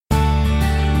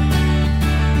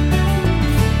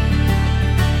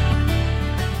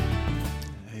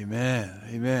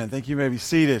Thank you. You may be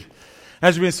seated.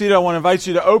 As you've been seated, I want to invite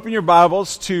you to open your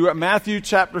Bibles to Matthew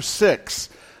chapter 6.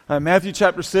 Matthew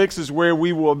chapter 6 is where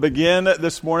we will begin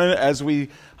this morning as we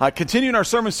continue in our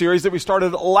sermon series that we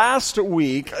started last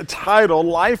week, titled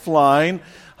Lifeline,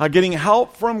 Getting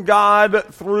Help from God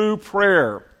Through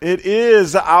Prayer. It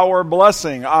is our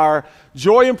blessing, our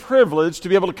joy and privilege to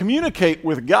be able to communicate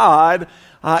with God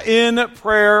in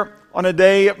prayer on a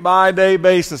day-by-day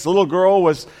basis. A little girl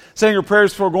was saying her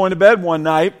prayers before going to bed one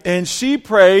night, and she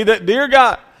prayed, "Dear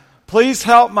God, please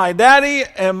help my daddy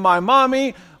and my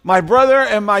mommy, my brother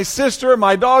and my sister,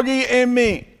 my doggy and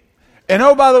me. And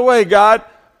oh, by the way, God,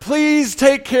 please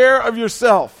take care of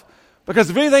yourself, because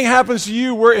if anything happens to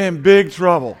you, we're in big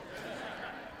trouble."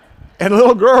 And the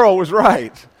little girl was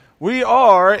right. We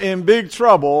are in big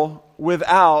trouble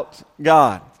without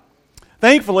God.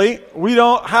 Thankfully, we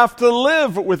don't have to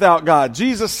live without God.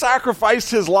 Jesus sacrificed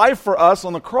his life for us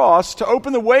on the cross to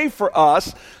open the way for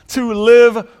us to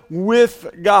live with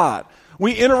God.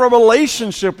 We enter a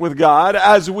relationship with God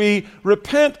as we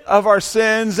repent of our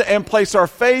sins and place our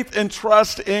faith and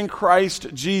trust in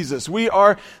Christ Jesus. We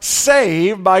are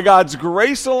saved by God's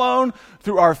grace alone,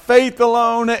 through our faith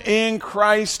alone, in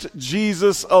Christ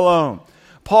Jesus alone.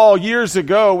 Paul, years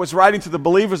ago, was writing to the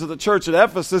believers of the church at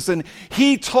Ephesus, and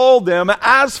he told them,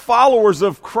 as followers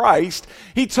of Christ,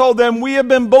 he told them, we have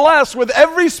been blessed with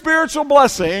every spiritual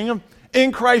blessing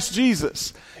in Christ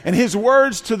Jesus. And his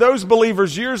words to those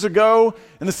believers years ago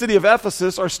in the city of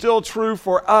Ephesus are still true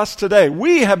for us today.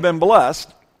 We have been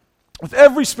blessed with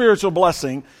every spiritual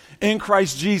blessing in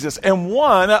Christ Jesus. And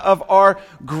one of our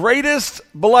greatest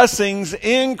blessings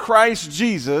in Christ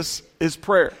Jesus is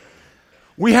prayer.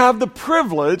 We have the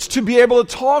privilege to be able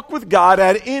to talk with God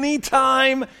at any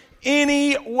time,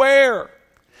 anywhere.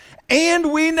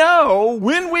 And we know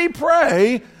when we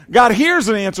pray, God hears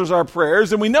and answers our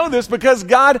prayers. And we know this because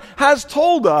God has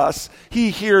told us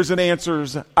he hears and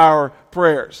answers our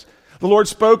prayers. The Lord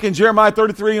spoke in Jeremiah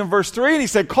 33 and verse 3, and he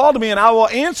said, "Call to me and I will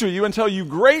answer you and tell you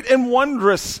great and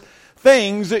wondrous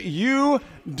things that you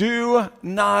do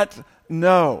not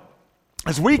know."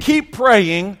 As we keep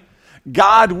praying,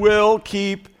 God will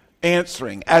keep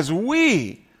answering. As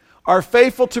we are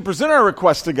faithful to present our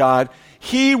requests to God,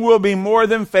 he will be more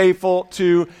than faithful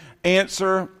to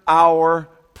answer our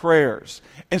prayers.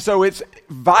 And so it's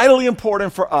vitally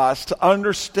important for us to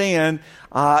understand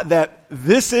that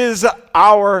this is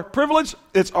our privilege,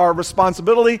 it's our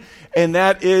responsibility, and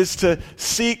that is to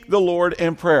seek the Lord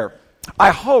in prayer.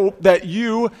 I hope that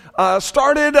you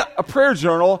started a prayer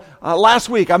journal last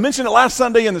week. I mentioned it last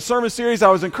Sunday in the sermon series. I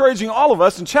was encouraging all of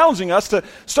us and challenging us to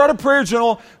start a prayer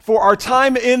journal for our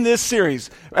time in this series.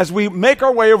 As we make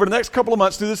our way over the next couple of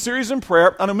months through this series in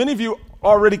prayer, I know many of you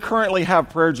already currently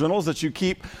have prayer journals that you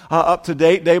keep up to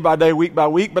date, day by day, week by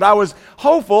week. But I was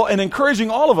hopeful and encouraging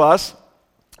all of us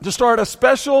to start a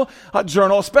special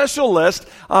journal, a special list,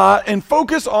 and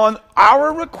focus on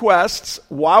our requests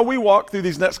while we walk through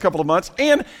these next couple of months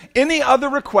and any other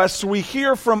requests we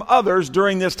hear from others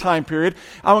during this time period.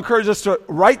 I'll encourage us to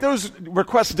write those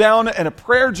requests down in a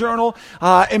prayer journal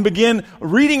and begin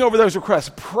reading over those requests,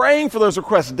 praying for those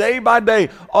requests day by day,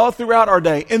 all throughout our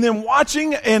day, and then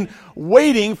watching and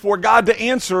waiting for God to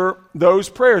answer those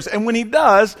prayers. And when he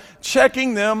does,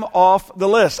 checking them off the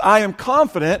list. I am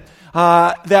confident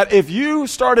that if you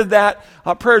started that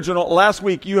prayer journal last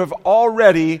week, you have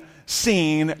already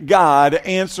seen God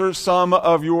answer some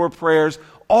of your prayers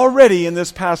already in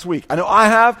this past week. I know I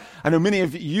have. I know many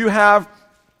of you have.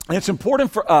 And it's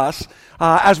important for us,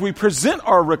 as we present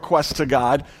our requests to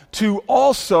God, to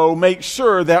also make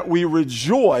sure that we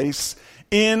rejoice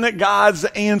in God's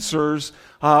answers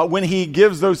when he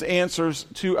gives those answers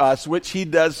to us, which he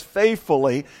does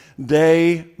faithfully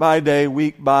day by day,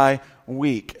 week by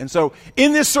week. And so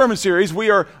in this sermon series, we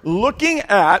are looking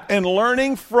at and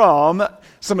learning from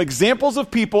some examples of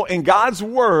people in God's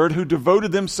Word who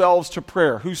devoted themselves to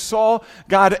prayer, who saw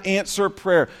God answer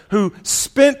prayer, who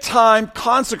spent time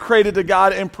consecrated to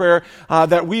God in prayer,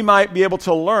 that we might be able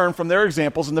to learn from their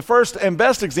examples. And the first and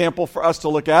best example for us to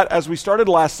look at, as we started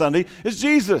last Sunday, is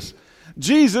Jesus.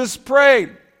 Jesus prayed.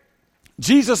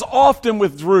 Jesus often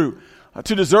withdrew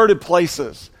to deserted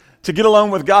places to get alone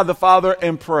with God the Father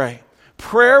and pray.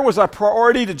 Prayer was a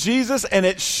priority to Jesus, and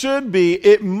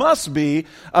it must be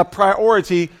a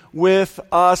priority with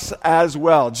us as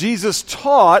well. Jesus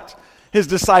taught his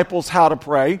disciples how to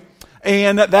pray,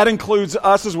 and that includes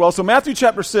us as well. So Matthew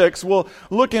chapter 6, we'll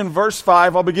look in verse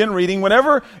 5. I'll begin reading.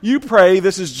 "Whenever you pray,"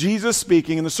 this is Jesus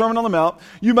speaking in the Sermon on the Mount,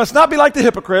 "you must not be like the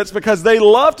hypocrites, because they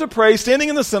love to pray standing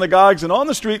in the synagogues and on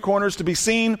the street corners to be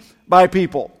seen by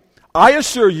people. I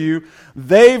assure you,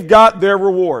 they've got their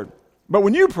reward. But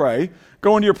when you pray,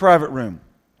 go into your private room,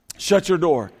 shut your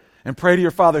door, and pray to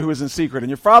your Father who is in secret. And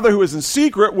your Father who is in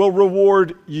secret will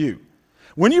reward you.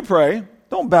 When you pray,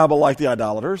 don't babble like the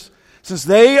idolaters, since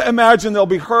they imagine they'll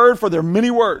be heard for their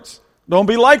many words. Don't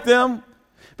be like them,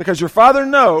 because your Father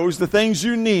knows the things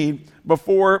you need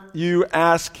before you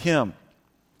ask Him.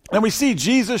 And we see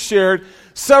Jesus shared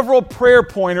several prayer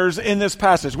pointers in this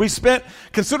passage. We spent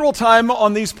considerable time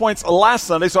on these points last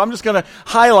Sunday, so I'm just going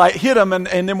to hit them, and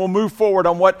then we'll move forward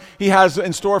on what He has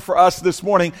in store for us this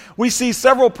morning. We see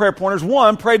several prayer pointers.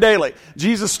 One, pray daily.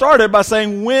 Jesus started by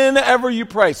saying, whenever you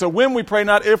pray. So when we pray,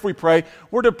 not if we pray,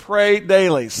 we're to pray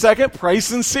daily. Second, pray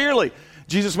sincerely.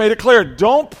 Jesus made it clear,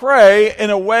 don't pray in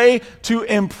a way to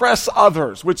impress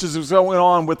others, which is going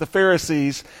on with the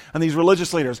Pharisees and these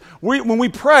religious leaders. When we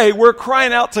pray, we're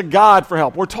crying out to God for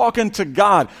help. We're talking to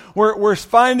God. We're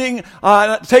taking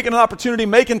an opportunity,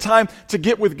 making time to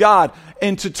get with God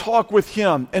and to talk with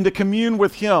Him and to commune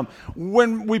with Him.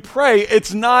 When we pray,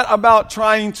 it's not about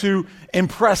trying to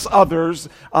impress others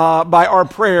by our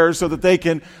prayers so that they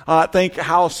can think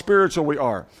how spiritual we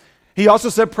are. He also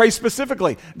said, pray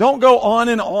specifically. Don't go on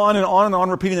and on and on and on,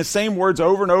 repeating the same words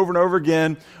over and over and over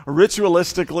again,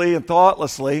 ritualistically and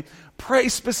thoughtlessly. Pray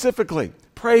specifically.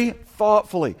 Pray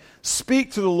thoughtfully.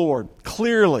 Speak to the Lord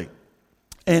clearly.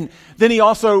 And then he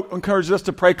also encouraged us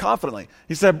to pray confidently.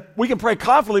 He said, we can pray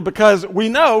confidently because we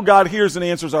know God hears and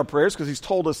answers our prayers because He's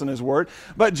told us in His Word.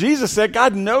 But Jesus said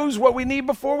God knows what we need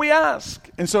before we ask.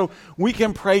 And so we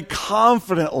can pray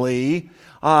confidently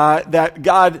that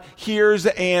God hears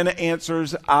and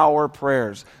answers our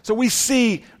prayers. So we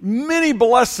see many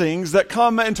blessings that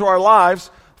come into our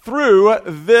lives through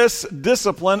this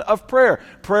discipline of prayer.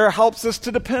 Prayer helps us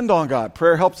to depend on God.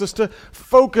 Prayer helps us to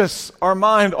focus our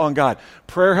mind on God.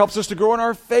 Prayer helps us to grow in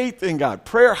our faith in God.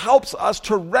 Prayer helps us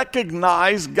to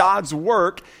recognize God's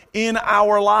work in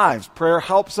our lives. Prayer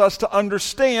helps us to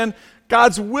understand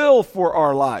God's will for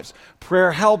our lives.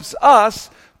 Prayer helps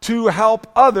us to help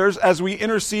others as we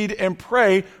intercede and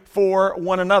pray for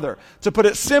one another. To put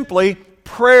it simply,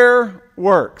 prayer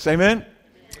works. Amen?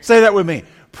 Say that with me.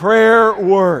 Prayer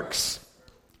works.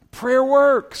 Prayer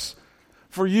works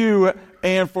for you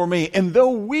and for me. And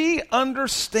though we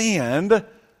understand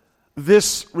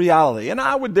this reality, and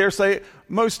I would dare say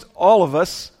most all of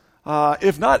us,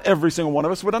 if not every single one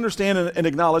of us, would understand and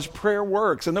acknowledge prayer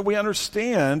works, and that we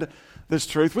understand this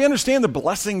truth. We understand the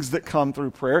blessings that come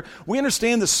through prayer. We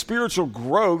understand the spiritual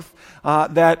growth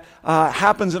that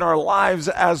happens in our lives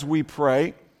as we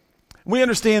pray. We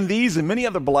understand these and many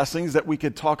other blessings that we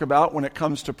could talk about when it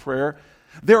comes to prayer.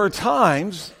 There are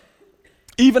times,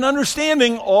 even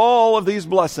understanding all of these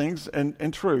blessings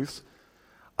and truths,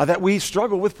 that we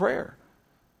struggle with prayer.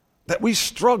 That we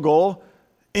struggle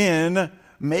in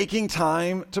making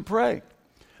time to pray.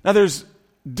 Now there's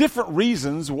different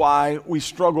reasons why we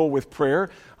struggle with prayer.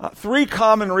 Three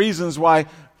common reasons why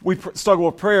we struggle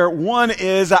with prayer. One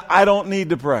is I don't need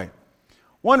to pray.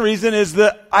 One reason is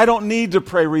the I don't need to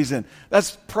pray reason.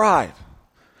 That's pride.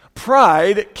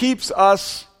 Pride keeps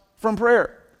us from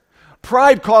prayer.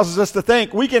 Pride causes us to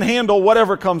think we can handle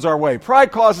whatever comes our way.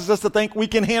 Pride causes us to think we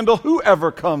can handle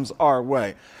whoever comes our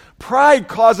way. Pride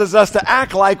causes us to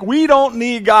act like we don't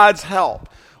need God's help.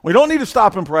 We don't need to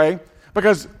stop and pray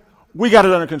because we got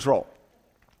it under control.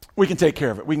 We can take care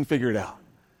of it. We can figure it out.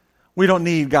 We don't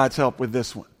need God's help with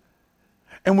this one.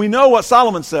 And we know what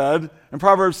Solomon said in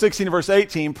Proverbs 16 verse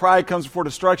 18, pride comes before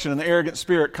destruction and the arrogant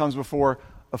spirit comes before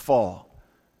a fall.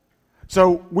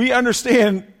 So we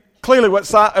understand clearly what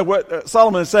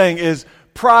Solomon is saying is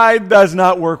pride does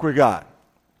not work with God.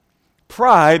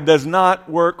 Pride does not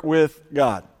work with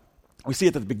God. We see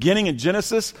it at the beginning in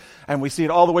Genesis, and we see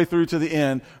it all the way through to the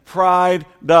end. Pride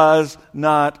does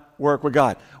not work with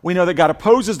God. We know that God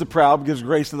opposes the proud, but gives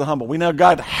grace to the humble. We know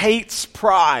God hates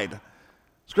pride.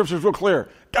 Scripture is real clear.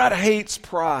 God hates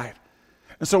pride.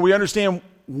 And so we understand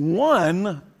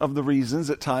one of the reasons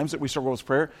at times that we struggle with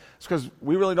prayer is because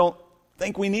we really don't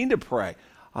think we need to pray.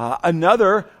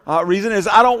 Another reason is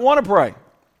I don't want to pray.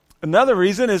 Another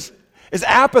reason is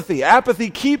apathy. Apathy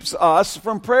keeps us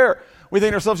from prayer. We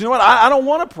think to ourselves, you know what, I don't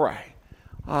want to pray.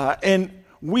 And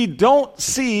we don't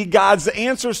see God's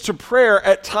answers to prayer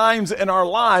at times in our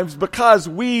lives because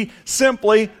we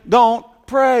simply don't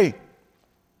pray.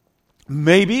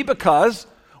 Maybe because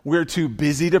we're too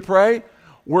busy to pray,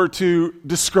 we're too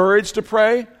discouraged to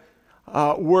pray,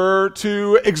 we're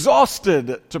too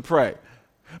exhausted to pray.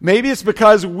 Maybe it's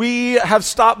because we have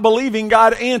stopped believing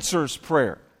God answers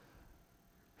prayer.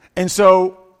 And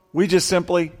so we just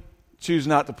simply choose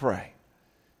not to pray.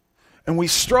 And we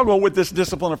struggle with this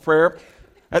discipline of prayer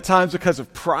at times because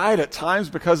of pride, at times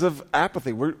because of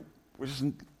apathy. We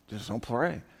just don't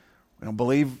pray. We don't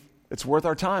believe it's worth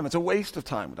our time. It's a waste of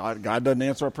time. God doesn't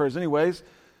answer our prayers anyways.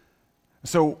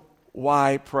 So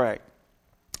why pray?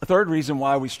 The third reason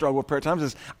why we struggle with prayer times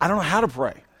is I don't know how to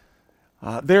pray.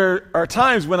 There are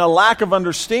times when a lack of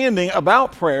understanding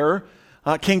about prayer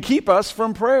can keep us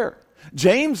from prayer.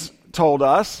 James told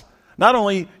us, not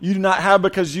only you do not have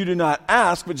because you do not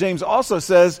ask, but James also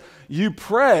says you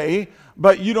pray,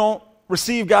 but you don't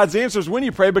receive God's answers when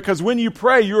you pray, because when you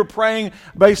pray, you're praying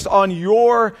based on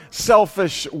your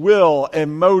selfish will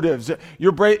and motives.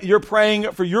 You're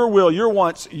praying for your will, your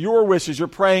wants, your wishes. You're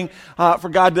praying for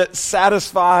God to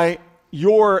satisfy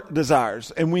your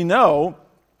desires. And we know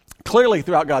clearly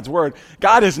throughout God's word,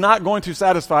 God is not going to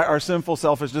satisfy our sinful,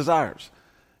 selfish desires.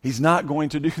 He's not going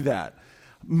to do that.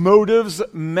 Motives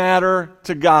matter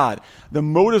to God. The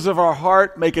motives of our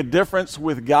heart make a difference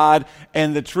with God,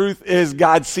 and the truth is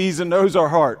God sees and knows our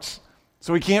hearts.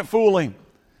 So we can't fool him.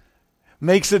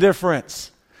 Makes a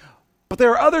difference. But there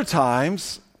are other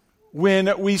times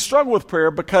when we struggle with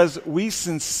prayer because we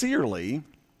sincerely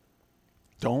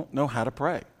don't know how to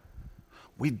pray.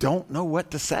 We don't know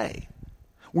what to say.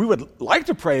 We would like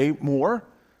to pray more,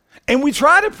 and we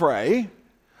try to pray,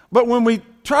 but when we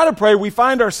try to pray, we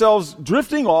find ourselves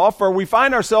drifting off, or we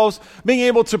find ourselves being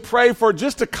able to pray for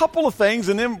just a couple of things,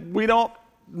 and then we don't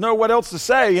know what else to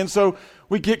say, and so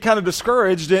we get kind of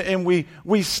discouraged, and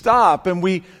we stop, and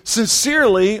we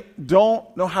sincerely don't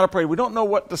know how to pray. We don't know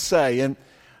what to say, and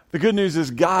the good news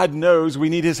is God knows we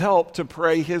need his help to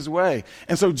pray his way.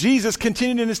 And so Jesus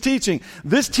continued in his teaching.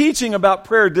 This teaching about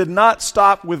prayer did not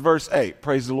stop with verse 8.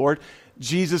 Praise the Lord.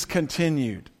 Jesus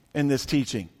continued in this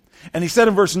teaching. And he said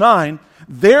in verse 9,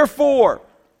 therefore,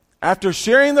 after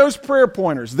sharing those prayer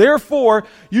pointers, therefore,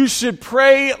 you should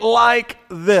pray like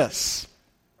this.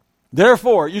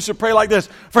 Therefore, you should pray like this.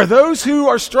 For those who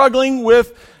are struggling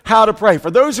with how to pray,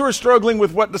 for those who are struggling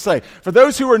with what to say, for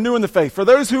those who are new in the faith, for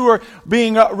those who are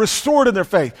being restored in their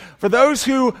faith, for those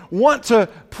who want to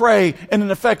pray in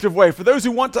an effective way, for those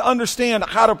who want to understand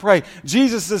how to pray,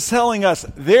 Jesus is telling us,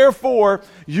 therefore,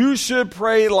 you should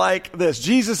pray like this.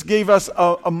 Jesus gave us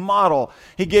a model.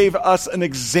 He gave us an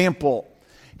example.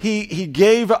 He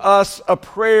gave us a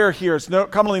prayer here. It's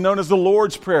commonly known as the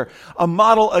Lord's Prayer, a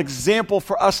model example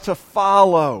for us to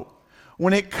follow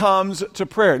when it comes to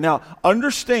prayer. Now,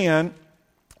 understand,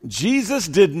 Jesus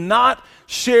did not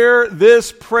share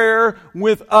this prayer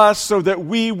with us so that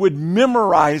we would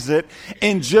memorize it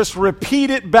and just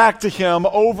repeat it back to him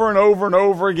over and over and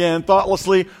over again,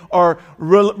 thoughtlessly or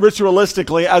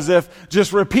ritualistically, as if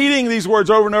just repeating these words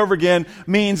over and over again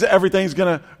means everything's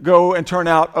going to go and turn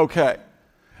out okay.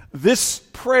 This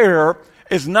prayer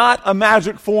is not a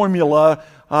magic formula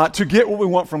to get what we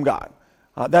want from God.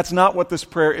 That's not what this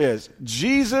prayer is.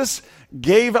 Jesus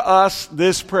gave us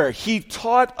this prayer. He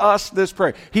taught us this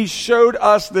prayer. He showed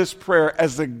us this prayer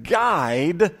as a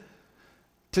guide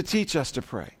to teach us to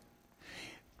pray.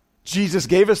 Jesus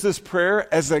gave us this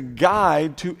prayer as a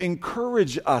guide to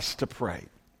encourage us to pray.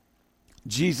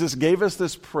 Jesus gave us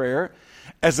this prayer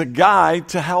as a guide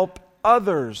to help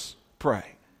others pray.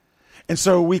 And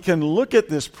so we can look at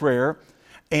this prayer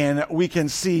and we can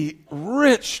see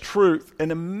rich truth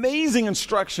and amazing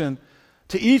instruction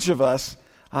to each of us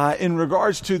in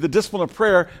regards to the discipline of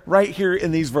prayer right here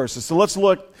in these verses. So let's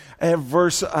look at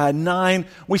verse 9.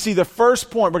 We see the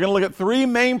first point. We're going to look at three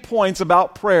main points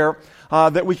about prayer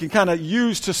that we can kind of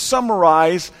use to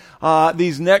summarize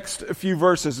these next few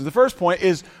verses. The first point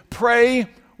is pray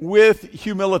with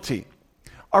humility.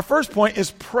 Our first point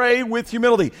is pray with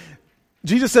humility.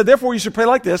 Jesus said, therefore you should pray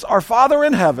like this: Our Father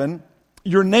in heaven,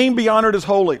 your name be honored as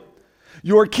holy.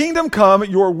 Your kingdom come,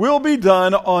 your will be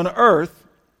done on earth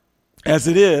as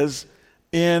it is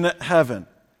in heaven.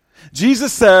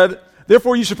 Jesus said,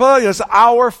 therefore you should pray like this: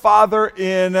 Our Father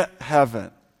in heaven.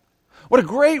 What a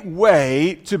great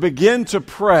way to begin to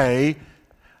pray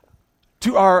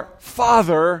to our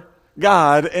Father,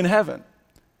 God in heaven.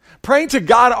 Praying to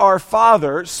God our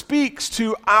Father speaks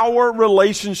to our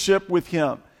relationship with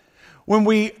him. When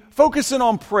we focus in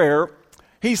on prayer,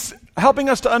 he's helping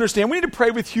us to understand we need to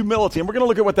pray with humility. And we're going to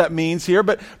look at what that means here.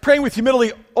 But praying with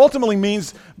humility ultimately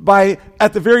means by,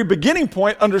 at the very beginning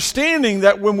point, understanding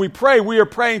that when we pray, we are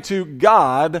praying to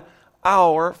God,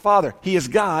 our Father. He is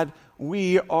God.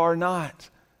 We are not.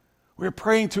 We're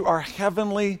praying to our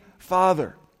Heavenly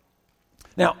Father.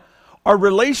 Now, our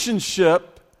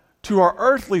relationship to our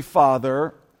earthly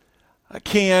father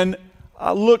can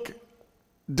look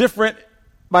different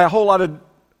by a whole lot of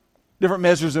different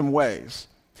measures and ways.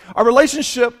 Our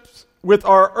relationships with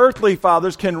our earthly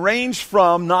fathers can range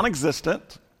from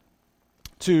non-existent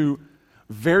to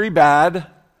very bad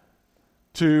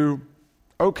to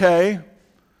okay,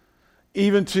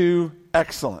 even to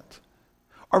excellent.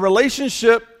 Our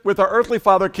relationship with our earthly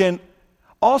Father can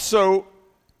also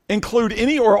include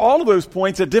any or all of those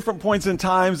points at different points in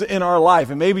times in our life.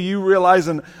 And maybe you realize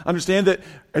and understand that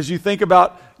as you think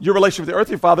about your relationship with the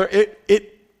earthly Father,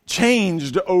 it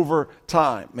changed over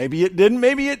time. Maybe it didn't,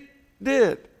 maybe it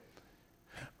did.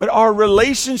 But our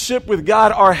relationship with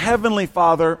God, our heavenly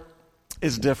Father,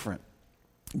 is different.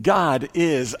 God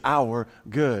is our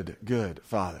good, good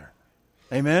Father.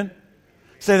 Amen?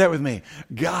 Say that with me.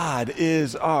 God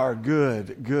is our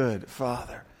good, good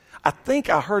Father. I think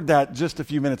I heard that just a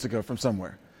few minutes ago from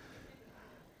somewhere.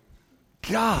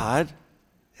 God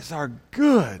is our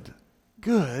good,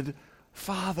 good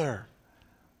Father.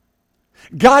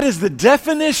 God is the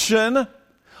definition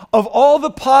of all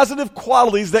the positive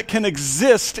qualities that can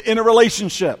exist in a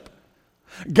relationship.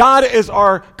 God is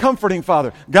our comforting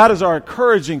Father. God is our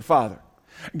encouraging Father.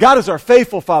 God is our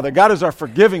faithful Father. God is our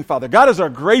forgiving Father. God is our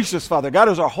gracious Father. God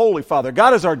is our holy Father.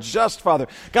 God is our just Father.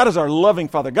 God is our loving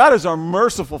Father. God is our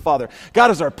merciful Father. God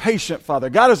is our patient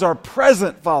Father. God is our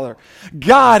present Father.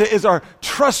 God is our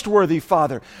trustworthy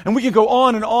Father. And we can go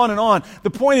on and on and on.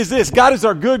 The point is this: God is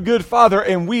our good, good Father,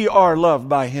 and we are loved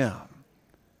by Him.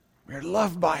 We are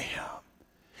loved by Him.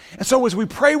 And so as we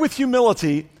pray with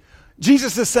humility,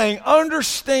 Jesus is saying,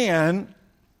 understand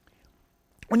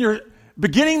when you're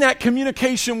beginning that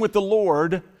communication with the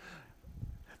Lord,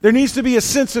 there needs to be a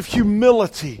sense of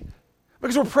humility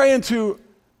because we're praying to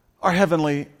our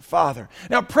Heavenly Father.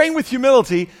 Now, praying with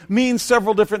humility means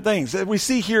several different things that we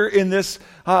see here in this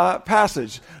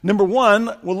passage. Number one,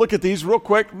 we'll look at these real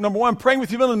quick. Number one, praying with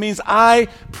humility means I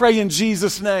pray in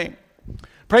Jesus' name.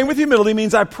 Praying with humility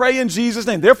means I pray in Jesus'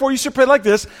 name. Therefore, you should pray like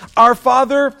this: Our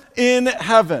Father in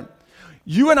heaven.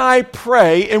 You and I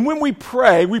pray, and when we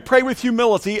pray with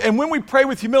humility. And when we pray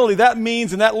with humility, that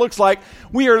means and that looks like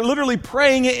we are literally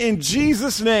praying in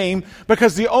Jesus' name,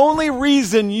 because the only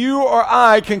reason you or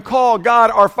I can call God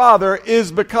our Father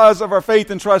is because of our faith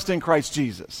and trust in Christ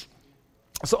Jesus.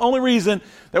 It's the only reason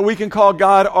that we can call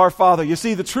God our Father. You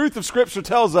see, the truth of Scripture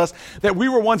tells us that we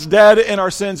were once dead in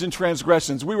our sins and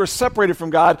transgressions. We were separated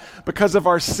from God because of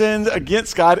our sins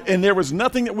against God, and there was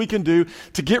nothing that we can do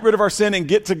to get rid of our sin and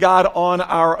get to God on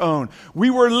our own. We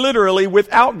were literally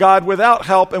without God, without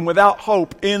help, and without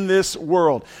hope in this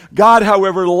world. God,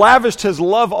 however, lavished His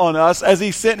love on us as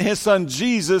He sent His Son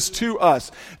Jesus to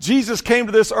us. Jesus came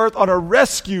to this earth on a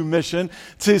rescue mission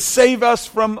to save us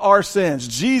from our sins.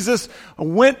 Jesus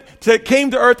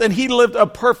came to earth and He lived a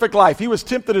perfect life. He was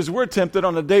tempted as we're tempted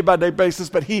on a day-by-day basis,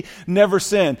 but He never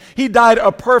sinned. He died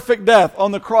a perfect death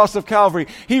on the cross of Calvary.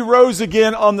 He rose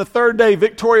again on the third day,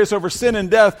 victorious over sin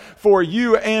and death for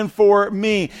you and for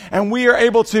me. And we are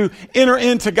able to enter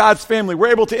into God's family.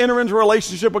 We're able to enter into a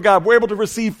relationship with God. We're able to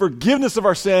receive forgiveness of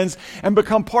our sins and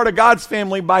become part of God's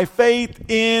family by faith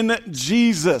in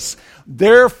Jesus.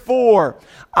 Therefore,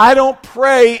 I don't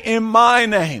pray in my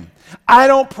name. I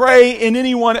don't pray in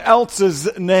anyone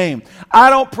else's name. I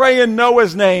don't pray in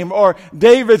Noah's name or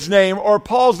David's name or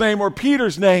Paul's name or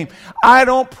Peter's name. I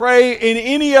don't pray in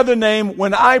any other name.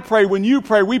 When I pray, when you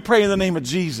pray, we pray in the name of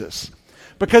Jesus.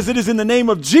 Because it is in the name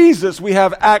of Jesus we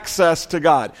have access to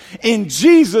God. In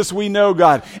Jesus we know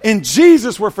God. In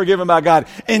Jesus we're forgiven by God.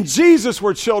 In Jesus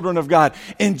we're children of God.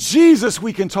 In Jesus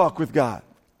we can talk with God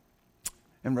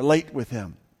and relate with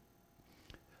Him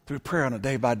through prayer on a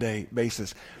day-by-day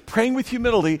basis. Praying with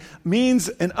humility means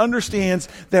and understands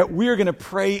that we're going to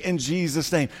pray in Jesus'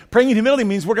 name. Praying in humility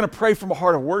means we're going to pray from a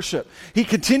heart of worship. He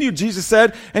continued, Jesus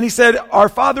said, and He said, Our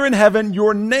Father in heaven,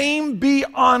 your name be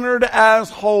honored as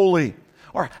holy,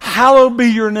 or hallowed be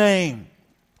your name.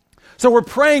 So we're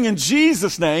praying in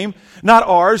Jesus' name, not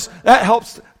ours. That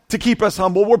helps to keep us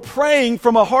humble. We're praying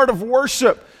from a heart of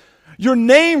worship. Your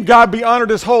name, God, be honored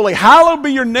as holy. Hallowed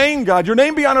be your name, God. Your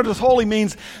name be honored as holy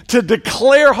means to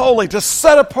declare holy, to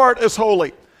set apart as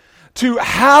holy, to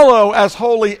hallow as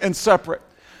holy and separate.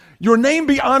 Your name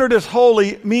be honored as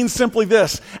holy means simply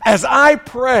this: as I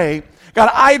pray, God,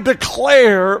 I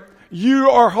declare you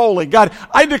are holy. God,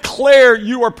 I declare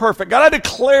you are perfect. God, I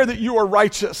declare that you are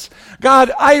righteous.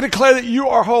 God, I declare that you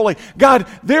are holy. God,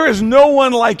 there is no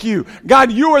one like you.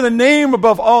 God, you are the name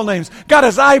above all names. God,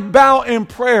 as I bow in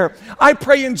prayer, I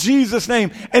pray in Jesus'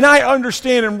 name, and I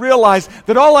understand and realize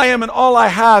that all I am and all I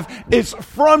have is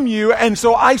from you, and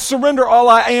so I surrender all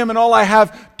I am and all I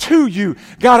have to you.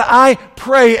 God, I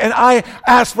pray and I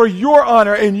ask for your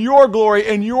honor and your glory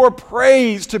and your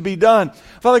praise to be done.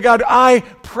 Father God, I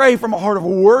pray from a heart of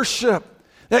worship,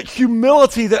 that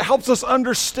humility that helps us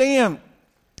understand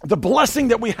the blessing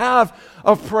that we have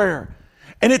of prayer.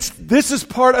 And this is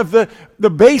part of the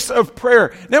base of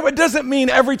prayer. Now, it doesn't mean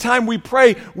every time we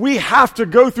pray, we have to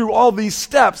go through all these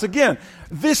steps. Again,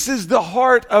 this is the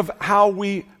heart of how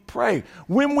we pray.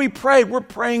 When we pray, we're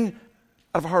praying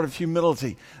out of a heart of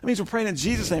humility. It means we're praying in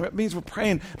Jesus' name. It means we're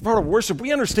praying out of a heart of worship.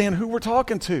 We understand who we're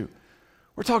talking to.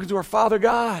 We're talking to our Father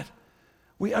God.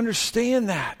 We understand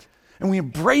that, and we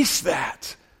embrace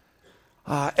that.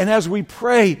 And as we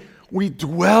pray, we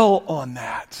dwell on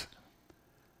that.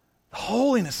 The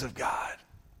holiness of God.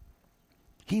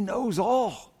 He knows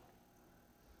all.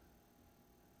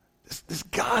 This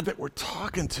God that we're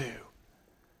talking to,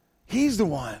 He's the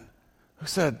one who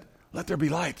said, let there be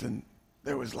light, and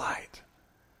there was light.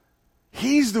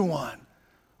 He's the one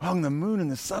who hung the moon and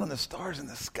the sun and the stars in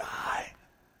the sky.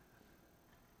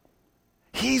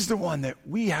 He's the one that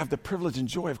we have the privilege and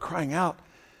joy of crying out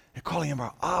and calling Him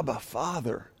our Abba,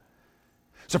 Father.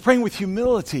 So praying with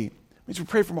humility means we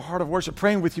pray from a heart of worship.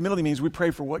 Praying with humility means we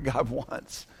pray for what God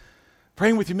wants.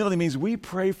 Praying with humility means we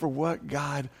pray for what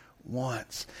God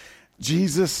wants.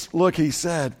 Jesus, look, He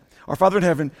said, our Father in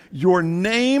heaven, your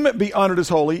name be honored as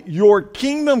holy, your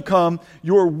kingdom come,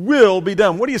 your will be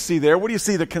done. What do you see there? What do you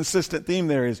see the consistent theme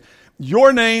there is?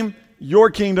 Your name, your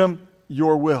kingdom,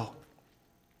 your will.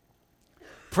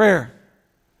 Prayer.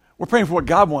 We're praying for what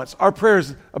God wants. Our prayer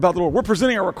is about the Lord. We're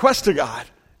presenting our request to God.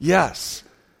 Yes.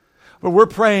 But we're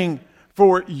praying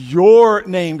for your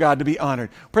name, God, to be honored.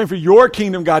 We're praying for your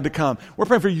kingdom, God, to come. We're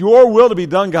praying for your will to be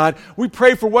done, God. We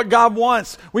pray for what God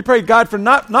wants. We pray, God, for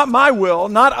not my will,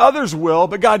 not others' will,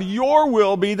 but God, your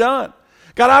will be done.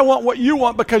 God, I want what you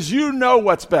want because you know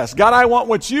what's best. God, I want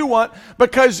what you want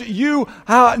because you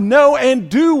know and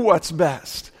do what's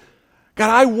best. God,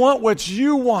 I want what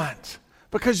you want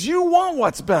because you want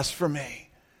what's best for me.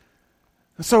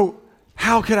 And so,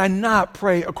 how could I not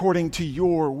pray according to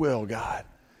your will, God?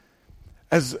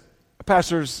 As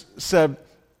pastors said,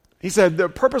 he said, the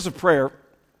purpose of prayer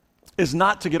is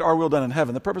not to get our will done in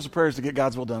heaven. The purpose of prayer is to get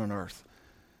God's will done on earth.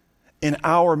 In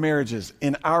our marriages,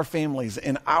 in our families,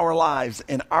 in our lives,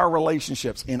 in our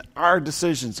relationships, in our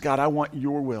decisions. God, I want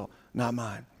your will, not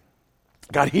mine.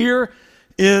 God, here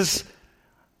is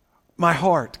my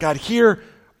heart. God, here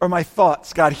are my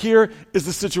thoughts. God, here is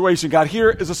the situation. God,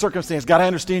 here is the circumstance. God, I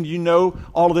understand you know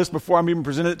all of this before I'm even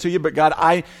presenting it to you, but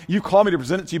God, you call me to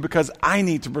present it to you because I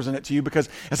need to present it to you, because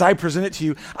as I present it to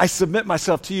you, I submit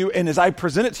myself to you, and as I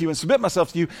present it to you and submit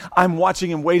myself to you, I'm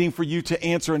watching and waiting for you to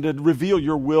answer and to reveal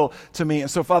your will to me. And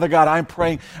so, Father God, I'm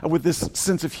praying with this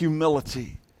sense of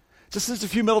humility. It's a sense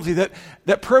of humility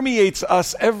that permeates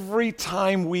us every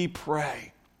time we pray.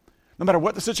 No matter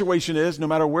what the situation is, no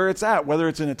matter where it's at, whether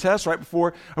it's in a test right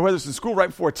before, or whether it's in school right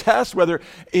before a test, whether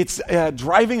it's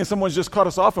driving and someone's just cut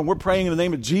us off and we're praying in the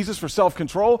name of Jesus for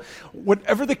self-control,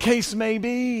 whatever the case may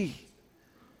be,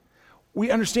 we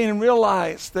understand and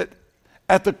realize that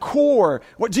at the core,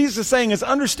 what Jesus is saying is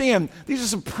understand, these are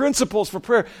some principles for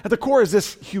prayer. At the core is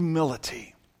this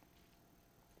humility.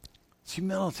 It's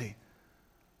humility.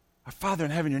 Our Father in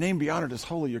heaven, your name be honored as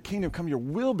holy, your kingdom come, your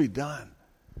will be done.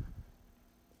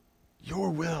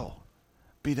 Your will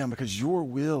be done because your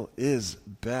will is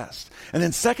best. And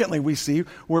then secondly, we see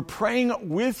we're praying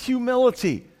with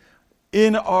humility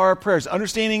in our prayers,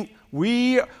 understanding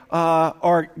we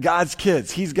are God's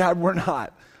kids. He's God, we're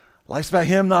not. Life's about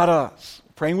Him, not us.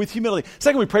 Praying with humility.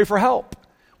 Second, we pray for help.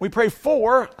 We pray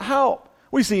for help.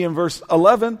 We see in verse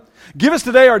 11, give us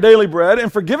today our daily bread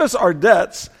and forgive us our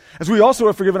debts as we also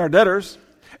have forgiven our debtors.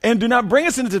 And do not bring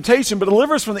us into temptation, but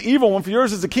deliver us from the evil one. For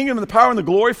yours is the kingdom and the power and the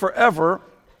glory forever.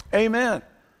 Amen.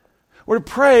 We're to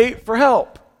pray for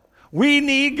help. We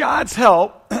need God's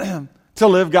help to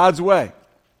live God's way.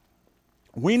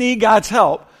 We need God's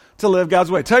help to live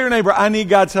God's way. Tell your neighbor, I need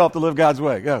God's help to live God's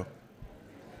way. Go.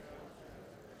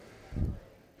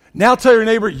 Now tell your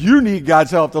neighbor, you need God's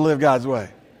help to live God's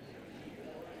way.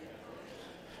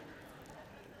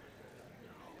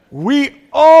 We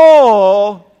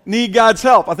all need God's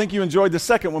help. I think you enjoyed the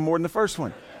second one more than the first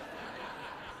one.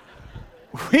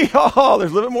 There's a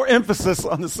little bit more emphasis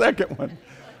on the second one.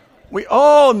 We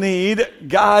all need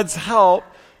God's help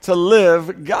to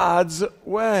live God's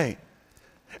way.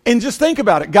 And just think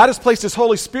about it. God has placed His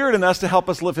Holy Spirit in us to help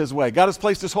us live His way. God has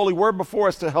placed His Holy Word before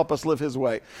us to help us live His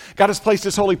way. God has placed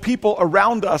His holy people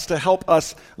around us to help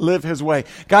us live His way.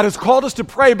 God has called us to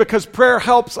pray because prayer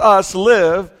helps us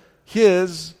live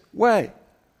His way.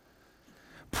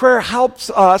 Prayer helps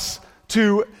us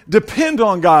to depend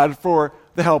on God for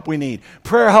the help we need.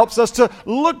 Prayer helps us to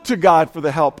look to God for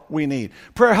the help we need.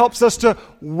 Prayer helps us to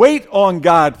wait on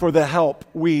God for the help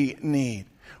we need.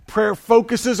 Prayer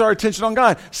focuses our attention on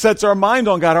God, sets our mind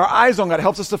on God, our eyes on God. It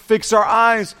helps us to fix our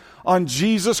eyes on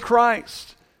Jesus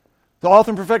Christ. the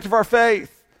author and perfecter of our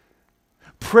faith.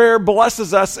 Prayer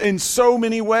blesses us in so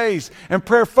many ways, and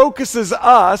prayer focuses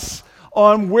us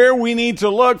on where we need to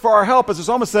look for our help. As the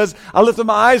psalmist says, I lift up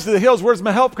my eyes to the hills. Where does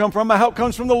my help come from? My help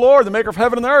comes from the Lord, the maker of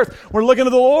heaven and the earth. We're looking to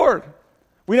the Lord.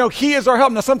 We know He is our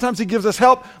help. Now, sometimes He gives us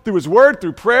help through His word,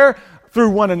 through prayer, through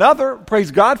one another.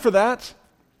 Praise God for that.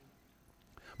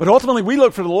 But ultimately, we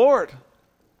look for the Lord.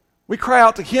 We cry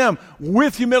out to Him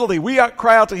with humility. We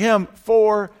cry out to Him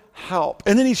for help.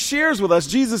 And then He shares with us,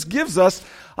 Jesus gives us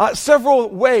several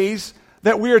ways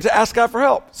that we are to ask God for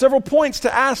help. Several points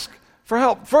to ask for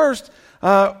help. First,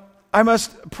 I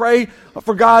must pray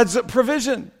for God's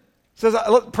provision. He says,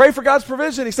 pray for God's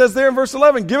provision. He says there in verse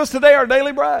 11, give us today our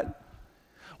daily bread.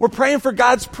 We're praying for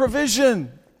God's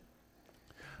provision.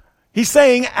 He's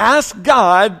saying, ask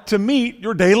God to meet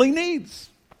your daily needs.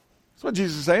 That's what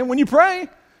Jesus is saying. When you pray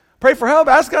for help,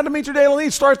 ask God to meet your daily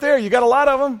needs. Start there. You got a lot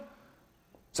of them.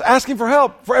 So ask Him for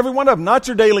help for every one of them, not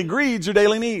your daily greeds, your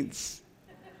daily needs.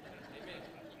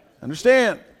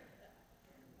 Understand?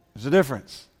 There's a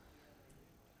difference.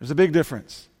 There's a big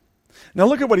difference. Now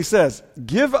look at what He says.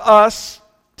 Give us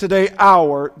today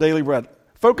our daily bread.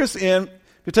 Focus in, if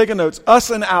you're taking notes, us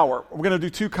and our. We're going to do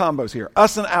two combos here.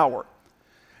 Us and our.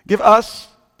 Give us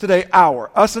today our.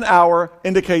 Us and our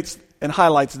indicates and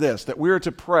highlights this, that we are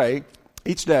to pray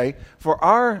each day for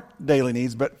our daily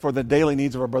needs, but for the daily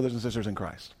needs of our brothers and sisters in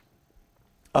Christ.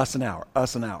 Us and our.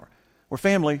 Us and our. We're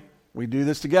family. We do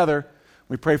this together.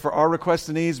 We pray for our requests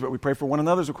and needs, but we pray for one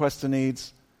another's requests and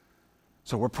needs.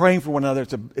 So we're praying for one another.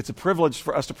 It's a privilege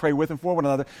for us to pray with and for one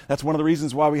another. That's one of the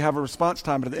reasons why we have a response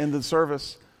time at the end of the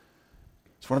service.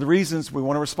 It's one of the reasons we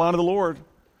want to respond to the Lord.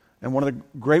 And one of the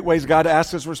great ways God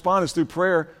asks us to respond is through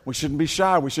prayer. We shouldn't be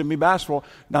shy. We shouldn't be bashful.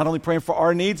 Not only praying for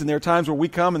our needs, and there are times where we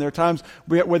come, and there are times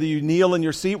whether you kneel in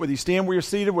your seat, whether you stand where you're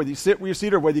seated, whether you sit where you're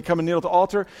seated, or whether you come and kneel at the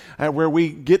altar, where we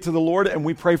get to the Lord and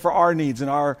we pray for our needs and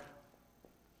our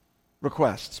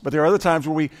requests. But there are other times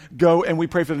where we go and we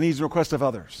pray for the needs and requests of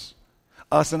others.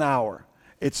 Us and our.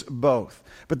 It's both.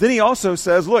 But then He also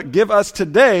says, look, give us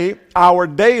today our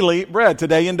daily bread.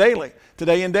 Today and daily.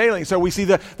 Today and daily. So we see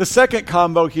the second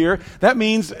combo here. That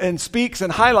means and speaks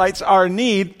and highlights our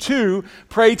need to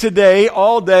pray today,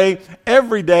 all day,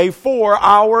 every day for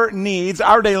our needs,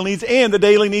 our daily needs, and the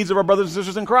daily needs of our brothers and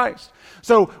sisters in Christ.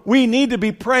 So we need to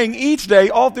be praying each day,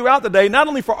 all throughout the day, not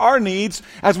only for our needs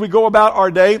as we go about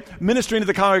our day, ministering to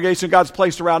the congregation God's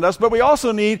placed around us, but we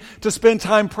also need to spend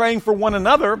time praying for one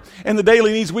another and the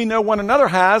daily needs we know one another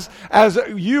has as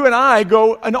you and I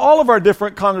go in all of our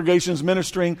different congregations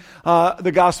ministering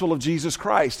the gospel of Jesus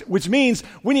Christ, which means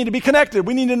we need to be connected.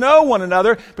 We need to know one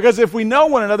another, because if we know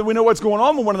one another, we know what's going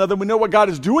on with one another, we know what God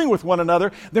is doing with one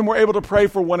another, then we're able to pray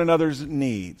for one another's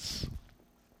needs.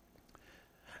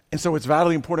 And so it's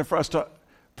vitally important for us to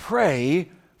pray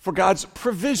for God's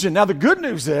provision. Now, the good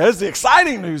news is, the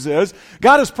exciting news is,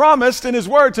 God has promised in His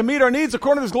Word to meet our needs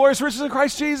according to His glorious riches in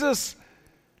Christ Jesus.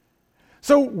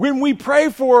 So when we pray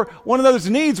for one another's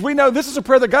needs, we know this is a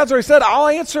prayer that God's already said, I'll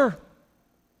answer.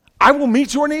 I will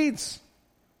meet your needs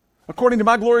according to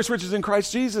my glorious riches in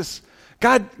Christ Jesus.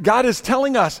 God is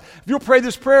telling us, if you'll pray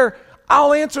this prayer,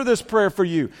 I'll answer this prayer for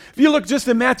you. If you look just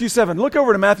in Matthew 7, look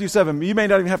over to Matthew 7. You may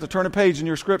not even have to turn a page in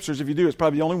your scriptures. If you do, it's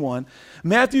probably the only one.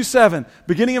 Matthew 7,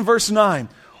 beginning in verse 9.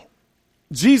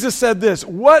 Jesus said this,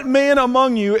 what man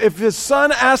among you, if his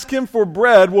son asks him for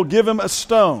bread, will give him a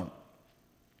stone?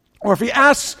 Or if he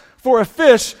asks for a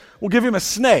fish, will give him a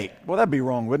snake? Well, that'd be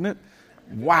wrong, wouldn't it?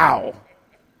 Wow.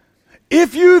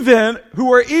 If you then,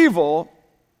 who are evil,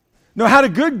 know how to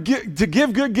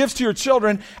give good gifts to your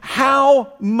children,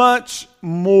 how much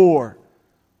more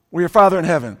will your Father in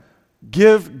heaven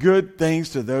give good things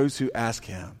to those who ask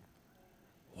Him?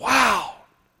 Wow.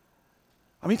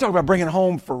 I mean, you talk about bringing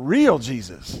home for real,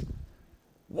 Jesus.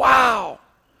 Wow.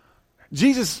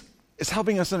 Jesus is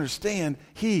helping us understand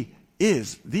He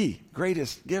is the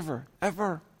greatest giver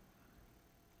ever.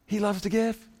 He loves to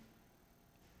give.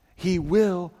 He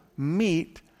will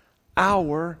meet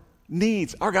our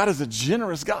needs. Our God is a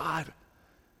generous God.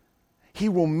 He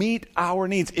will meet our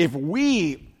needs. If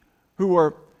we, who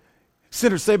are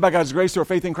sinners saved by God's grace through our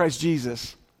faith in Christ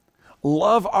Jesus,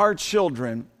 love our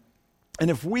children, and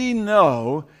if we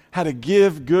know how to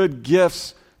give good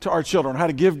gifts to our children, how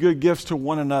to give good gifts to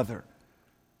one another,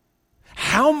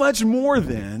 how much more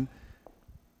then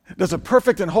does a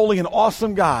perfect and holy and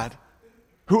awesome God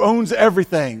who owns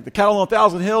everything, the cattle on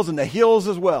 1,000 hills and the hills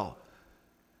as well,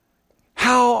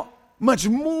 how much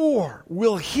more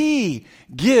will He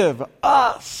give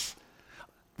us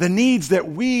the needs that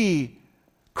we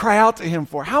cry out to Him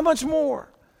for? How much more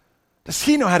does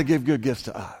He know how to give good gifts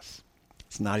to us?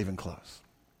 It's not even close.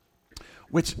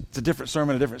 which it's a different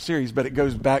sermon, a different series, but it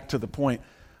goes back to the point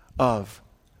of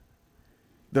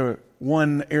the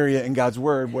one area in God's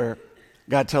Word where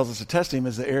God tells us to test Him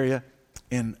is the area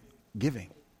in giving.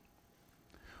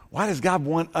 Why does God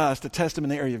want us to test Him in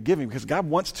the area of giving? Because God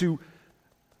wants to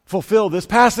fulfill this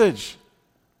passage.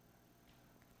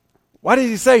 Why did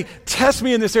He say, test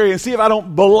me in this area and see if I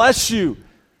don't bless you?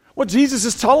 Well, Jesus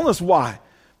is telling us why.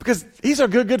 Because He's our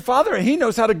good Father, and He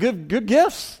knows how to give good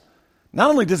gifts. Not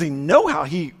only does He know how,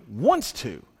 He wants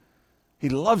to. He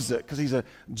loves it because He's a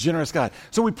generous God.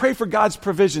 So we pray for God's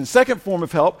provision. Second form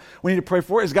of help we need to pray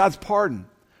for is God's pardon.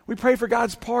 We pray for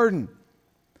God's pardon.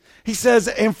 He says,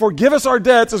 and forgive us our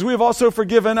debts as we have also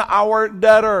forgiven our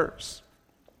debtors.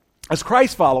 As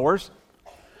Christ followers,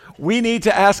 we need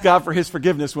to ask God for His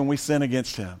forgiveness when we sin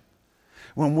against Him.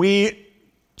 When we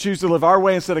choose to live our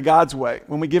way instead of God's way.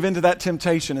 When we give into that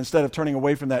temptation instead of turning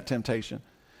away from that temptation.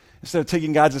 Instead of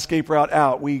taking God's escape route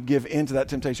out, we give into that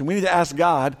temptation. We need to ask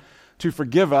God to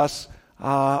forgive us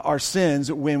our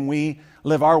sins when we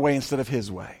live our way instead of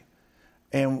His way.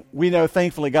 And we know,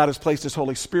 thankfully, God has placed His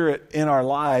Holy Spirit in our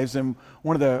lives, and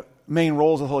one of the main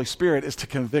roles of the Holy Spirit is to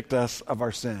convict us of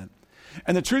our sin.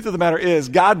 And the truth of the matter is,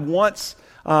 God wants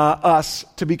us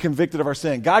to be convicted of our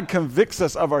sin. God convicts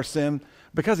us of our sin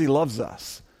because He loves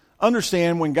us.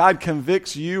 Understand, when God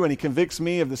convicts you and He convicts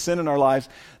me of the sin in our lives,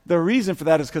 the reason for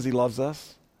that is because He loves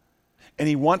us. And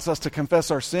He wants us to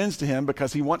confess our sins to Him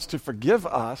because He wants to forgive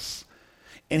us.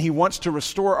 And He wants to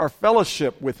restore our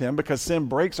fellowship with Him because sin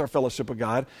breaks our fellowship with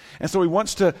God. And so He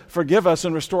wants to forgive us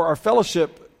and restore our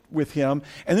fellowship with Him.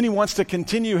 And then He wants to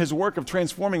continue His work of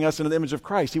transforming us into the image of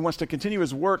Christ. He wants to continue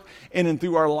His work in and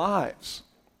through our lives.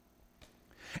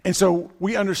 And so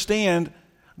we understand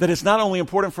that it's not only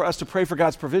important for us to pray for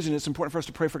God's provision, it's important for us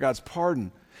to pray for God's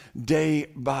pardon day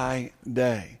by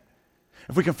day.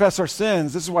 If we confess our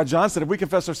sins, this is why John said, if we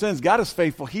confess our sins, God is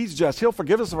faithful, He's just. He'll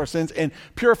forgive us of our sins and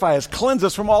purify us, cleanse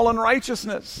us from all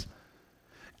unrighteousness.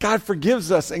 God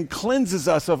forgives us and cleanses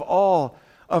us of all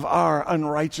of our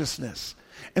unrighteousness.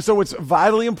 And so it's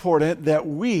vitally important that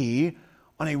we,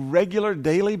 on a regular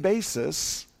daily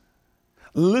basis,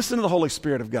 listen to the Holy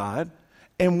Spirit of God.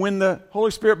 And when the Holy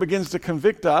Spirit begins to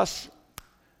convict us,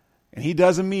 and He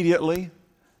does immediately,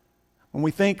 when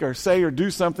we think or say or do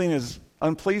something is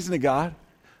unpleasing to God,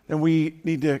 then we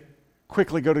need to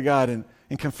quickly go to God and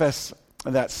confess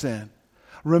that sin.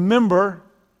 Remember,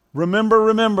 we never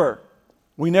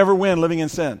win living in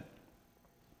sin.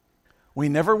 We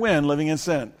never win living in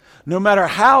sin. No matter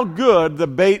how good the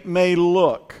bait may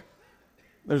look,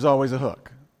 there's always a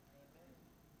hook.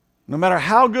 No matter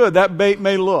how good that bait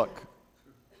may look,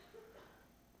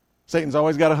 Satan's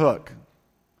always got a hook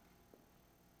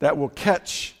that will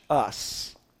catch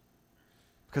us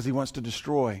because he wants to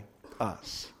destroy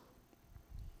us.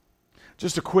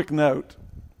 Just a quick note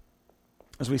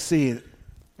as we see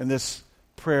in this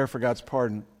prayer for God's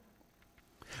pardon.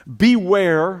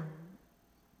 Beware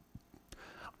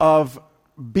of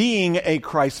being a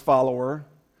Christ follower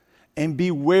and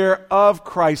beware of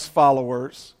Christ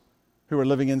followers who are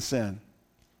living in sin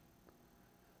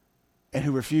and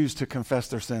who refuse to confess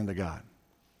their sin to God.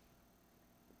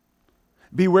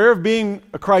 Beware of being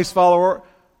a Christ follower,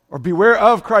 or beware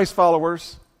of Christ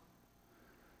followers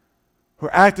who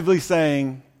are actively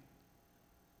saying,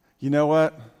 you know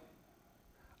what?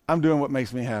 I'm doing what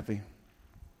makes me happy.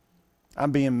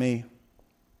 I'm being me.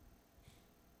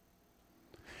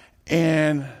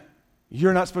 And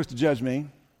you're not supposed to judge me.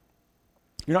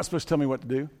 You're not supposed to tell me what to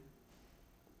do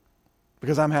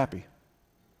because I'm happy.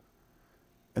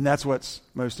 And that's what's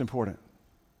most important.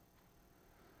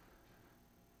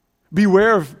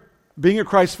 Beware of being a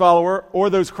Christ follower or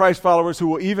those Christ followers who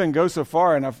will even go so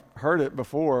far, and I've heard it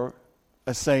before,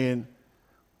 as saying,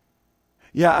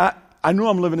 yeah, I know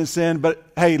I'm living in sin, but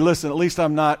hey, listen, at least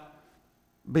I'm not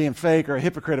being fake or a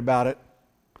hypocrite about it,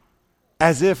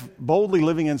 as if boldly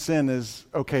living in sin is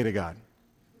okay to God.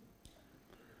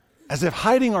 As if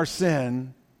hiding our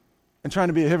sin and trying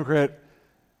to be a hypocrite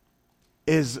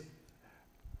is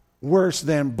worse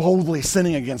than boldly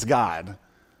sinning against God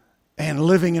and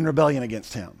living in rebellion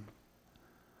against Him.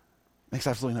 Makes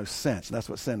absolutely no sense. That's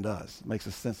what sin does. It makes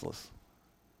us senseless.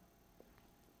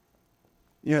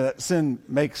 You know, that sin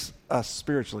makes us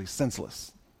spiritually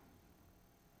senseless.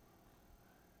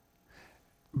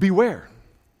 Beware.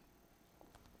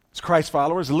 As Christ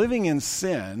followers, living in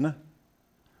sin,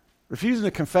 refusing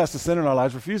to confess the sin in our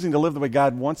lives, refusing to live the way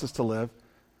God wants us to live,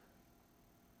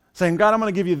 saying, God, I'm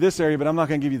going to give you this area, but I'm not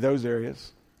going to give you those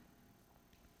areas.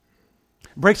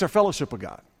 It breaks our fellowship with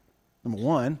God. Number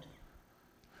one,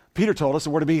 Peter told us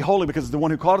that we're to be holy because the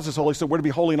one who called us is holy, so we're to be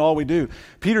holy in all we do.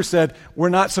 Peter said we're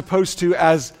not supposed to,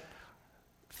 as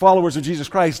followers of Jesus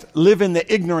Christ, live in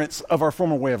the ignorance of our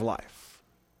former way of life.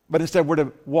 But instead, we're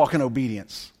to walk in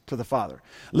obedience to the Father.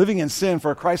 Living in sin for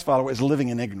a Christ follower is living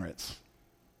in ignorance,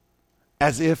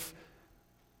 as if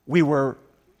we were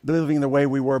living the way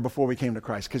we were before we came to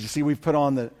Christ. Because you see, we've put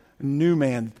on the new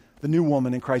man, the new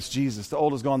woman in Christ Jesus. The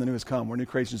old is gone, the new has come. We're new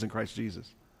creations in Christ Jesus.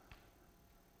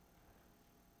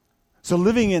 So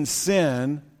living in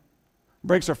sin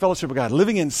breaks our fellowship with God.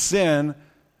 Living in sin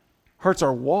hurts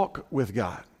our walk with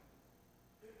God.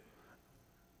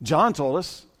 John told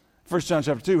us, 1 John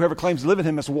chapter 2, whoever claims to live in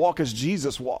him must walk as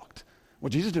Jesus walked.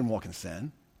 Well, Jesus didn't walk in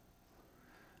sin.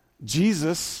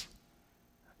 Jesus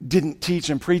didn't teach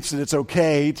and preach that it's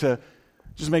okay to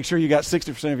just make sure you got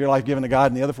 60% of your life given to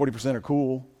God and the other 40% are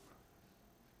cool.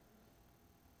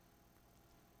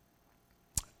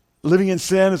 Living in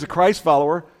sin as a Christ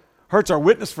follower hurts our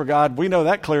witness for God. We know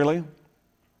that clearly.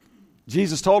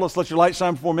 Jesus told us, let your light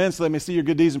shine before men so they may see your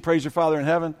good deeds and praise your Father in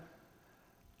heaven.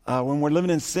 When we're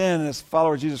living in sin as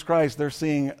followers of Jesus Christ, they're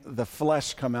seeing the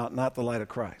flesh come out, not the light of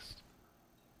Christ.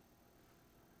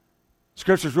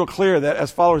 Scripture is real clear that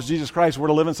as followers of Jesus Christ, we're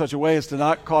to live in such a way as to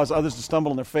not cause others to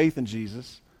stumble in their faith in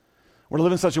Jesus. We're to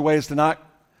live in such a way as to not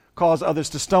cause others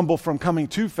to stumble from coming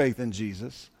to faith in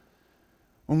Jesus.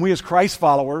 When we as Christ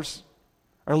followers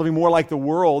are living more like the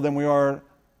world than we are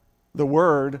the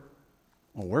Word,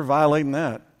 well, we're violating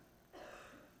that.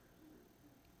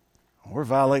 We're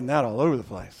violating that all over the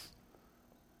place.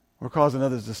 We're causing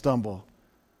others to stumble.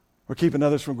 We're keeping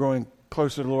others from growing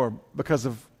closer to the Lord because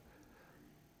of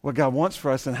what God wants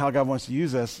for us and how God wants to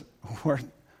use us. We're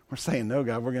saying, no,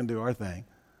 God, we're going to do our thing.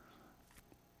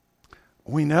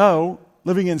 We know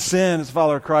living in sin as a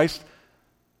follower of Christ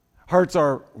hurts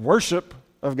our worship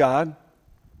of God.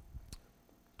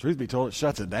 Truth be told, it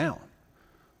shuts it down.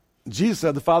 Jesus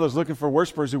said the Father is looking for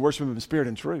worshipers who worship Him in spirit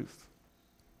and truth.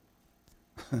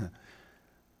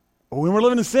 When we're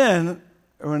living in sin,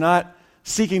 we're not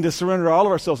seeking to surrender all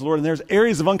of ourselves to the Lord, and there's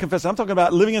areas of unconfessed. I'm talking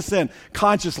about living in sin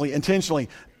consciously, intentionally.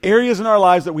 Areas in our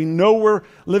lives that we know we're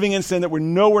living in sin, that we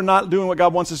know we're not doing what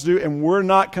God wants us to do, and we're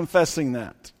not confessing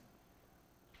that.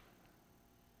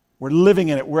 We're living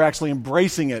in it. We're actually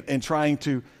embracing it and trying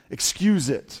to excuse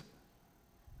it,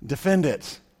 defend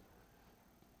it.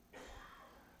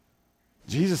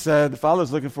 Jesus said the Father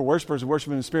is looking for worshipers who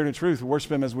worship Him in spirit and truth, who worship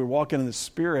Him as we walk in the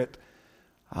Spirit,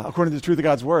 according to the truth of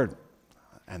God's Word.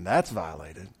 And that's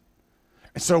violated.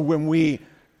 And so when we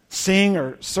sing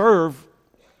or serve,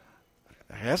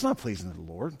 that's not pleasing to the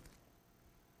Lord.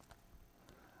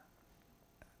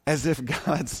 As if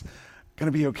God's going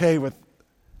to be okay with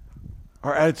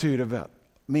our attitude about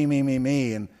me,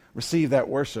 and receive that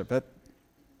worship.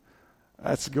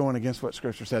 That's going against what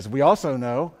Scripture says. We also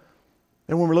know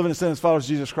that when we're living in sin as followers of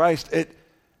Jesus Christ, it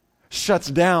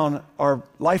shuts down our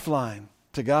lifeline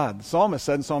to God. The psalmist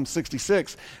said in Psalm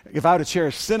 66, if I were to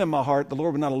cherish sin in my heart, the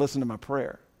Lord would not listen to my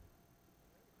prayer.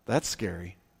 That's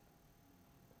scary.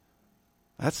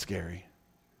 That's scary.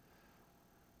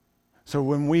 So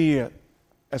when we,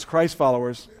 as Christ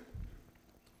followers,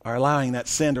 are allowing that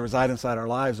sin to reside inside our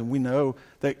lives, and we know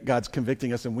that God's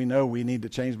convicting us and we know we need to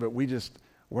change, but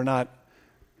we're not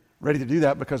ready to do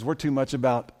that because we're too much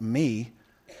about me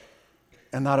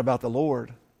and not about the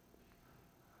Lord,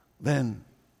 then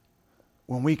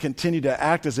when we continue to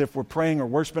act as if we're praying or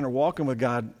worshiping or walking with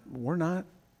God, we're not.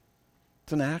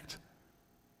 It's an act.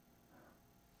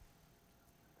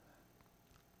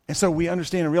 And so we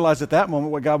understand and realize at that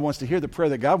moment what God wants to hear. The prayer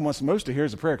that God wants most to hear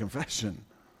is a prayer of confession.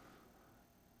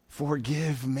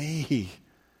 Forgive me.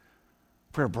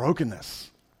 Prayer of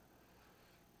brokenness.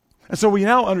 And so we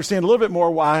now understand a little bit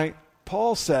more why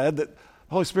Paul said that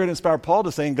the Holy Spirit inspired Paul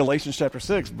to say in Galatians chapter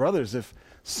 6, brothers, if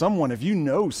you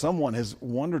know someone has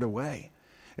wandered away,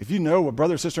 if you know a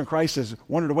brother or sister in Christ has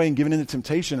wandered away and given into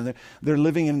temptation and they're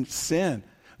living in sin,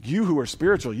 you who are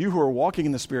spiritual, you who are walking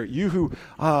in the Spirit, you who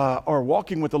are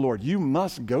walking with the Lord, you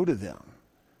must go to them.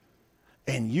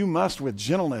 And you must, with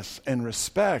gentleness and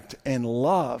respect and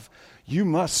love, you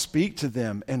must speak to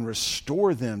them and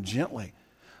restore them gently.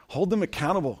 Hold them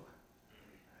accountable.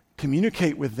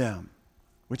 Communicate with them,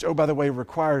 which, oh, by the way,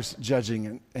 requires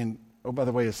judging. And oh, by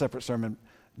the way, a separate sermon,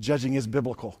 judging is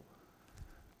biblical.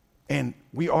 And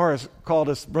we are called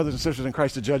as brothers and sisters in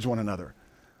Christ to judge one another.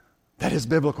 That is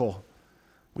biblical.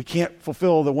 We can't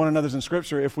fulfill the one another's in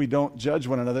Scripture if we don't judge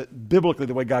one another biblically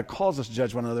the way God calls us to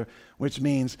judge one another, which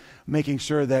means making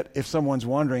sure that if someone's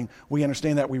wandering, we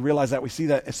understand that, we realize that, we see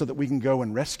that, so that we can go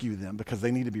and rescue them because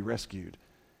they need to be rescued.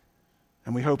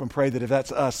 And we hope and pray that if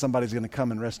that's us, somebody's going to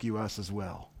come and rescue us as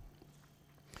well.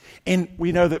 And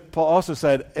we know that Paul also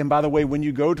said, and by the way, when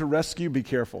you go to rescue, be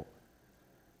careful.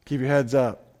 Keep your heads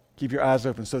up. Keep your eyes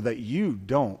open so that you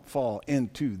don't fall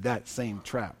into that same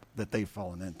trap that they've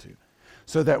fallen into.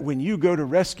 So that when you go to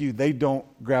rescue, they don't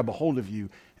grab a hold of you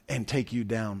and take you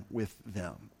down with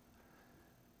them.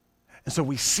 And so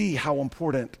we see how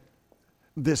important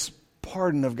this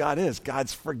pardon of God is,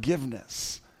 God's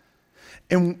forgiveness.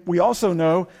 And we also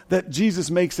know that Jesus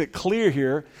makes it clear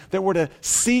here that we're to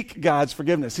seek God's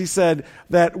forgiveness. He said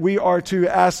that we are to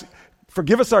ask,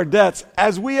 forgive us our debts,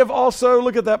 as we have also,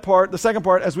 look at that part, the second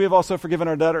part, as we have also forgiven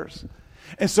our debtors.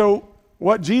 And so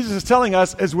what Jesus is telling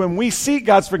us is when we seek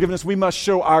God's forgiveness, we must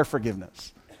show our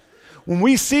forgiveness. When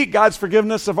we seek God's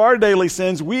forgiveness of our daily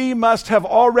sins, we must have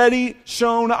already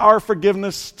shown our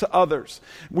forgiveness to others.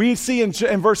 We see in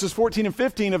verses 14 and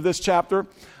 15 of this chapter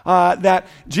that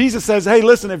Jesus says, hey,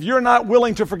 listen, if you're not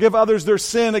willing to forgive others their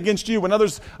sin against you, when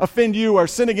others offend you or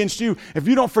sin against you, if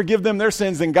you don't forgive them their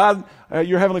sins, then God,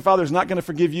 your Heavenly Father, is not going to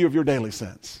forgive you of your daily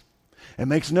sins. It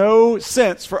makes no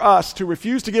sense for us to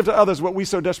refuse to give to others what we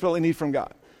so desperately need from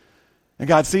God. And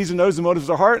God sees and knows the motives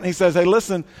of our heart, and he says, hey,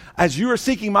 listen, as you are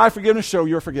seeking my forgiveness, show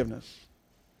your forgiveness.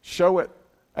 Show it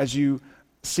as you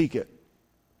seek it.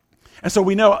 And so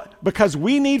we know, because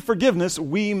we need forgiveness,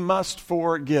 we must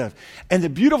forgive. And the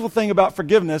beautiful thing about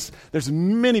forgiveness, there's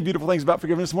many beautiful things about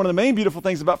forgiveness. One of the main beautiful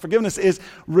things about forgiveness is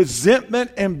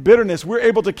resentment and bitterness. We're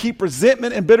able to keep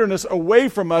resentment and bitterness away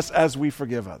from us as we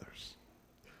forgive others.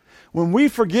 When we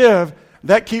forgive,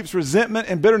 that keeps resentment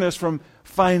and bitterness from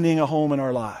finding a home in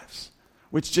our lives,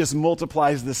 which just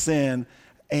multiplies the sin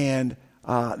and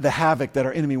the havoc that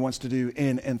our enemy wants to do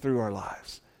in and through our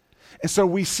lives. And so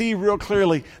we see real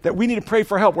clearly that we need to pray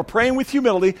for help. We're praying with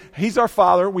humility. He's our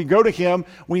Father. We go to him.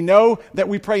 We know that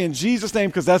we pray in Jesus' name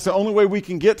because that's the only way we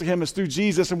can get to him is through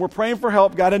Jesus. And we're praying for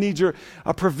help. God, I need your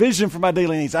provision for my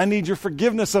daily needs. I need your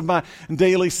forgiveness of my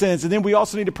daily sins. And then we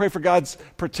also need to pray for God's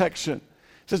protection.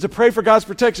 It says to pray for God's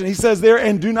protection. He says there,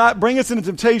 and do not bring us into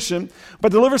temptation,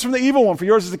 but deliver us from the evil one. For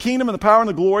yours is the kingdom and the power and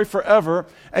the glory forever.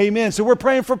 Amen. So we're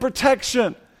praying for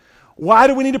protection. Why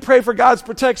do we need to pray for God's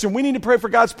protection? We need to pray for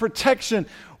God's protection.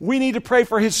 We need to pray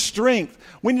for his strength.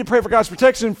 We need to pray for God's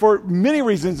protection for many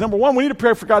reasons. Number one, we need to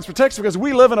pray for God's protection because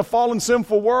we live in a fallen,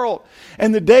 sinful world.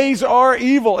 And the days are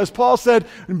evil. As Paul said,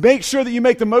 make sure that you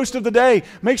make the most of the day.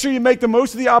 Make sure you make the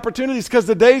most of the opportunities because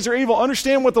the days are evil.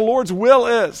 Understand what the Lord's will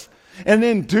is. And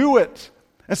then do it.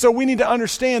 And so we need to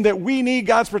understand that we need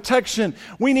God's protection.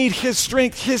 We need his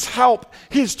strength, his help,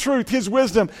 his truth, his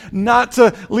wisdom, not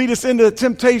to lead us into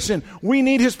temptation. We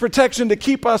need his protection to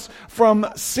keep us from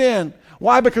sin.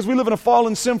 Why? Because we live in a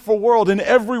fallen, sinful world, and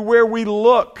everywhere we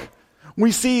look,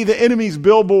 we see the enemy's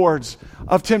billboards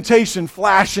of temptation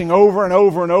flashing over and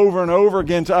over and over and over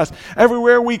again to us.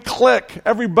 Everywhere we click,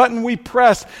 every button we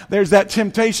press, there's that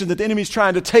temptation that the enemy's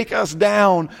trying to take us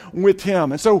down with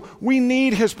him. And so we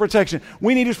need his protection.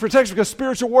 We need his protection because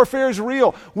spiritual warfare is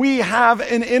real. We have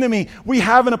an enemy. We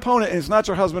have an opponent, and it's not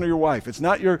your husband or your wife. It's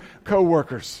not your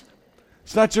co-workers.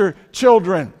 It's not your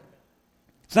children.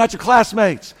 It's not your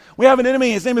classmates. We have an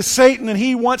enemy. His name is Satan, and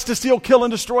he wants to steal, kill,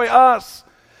 and destroy us.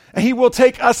 And he will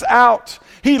take us out.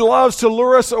 He loves to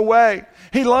lure us away.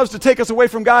 He loves to take us away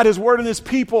from God, his word, and his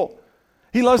people.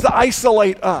 He loves to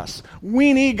isolate us.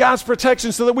 We need God's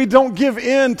protection so that we don't give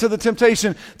in to the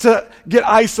temptation to get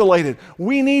isolated.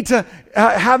 We need to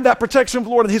have that protection of the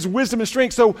Lord and his wisdom and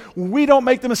strength so we don't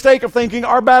make the mistake of thinking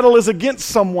our battle is against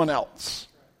someone else.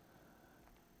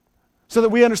 So that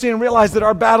we understand and realize that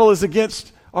our battle is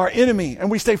against our enemy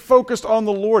and we stay focused on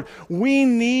the Lord. We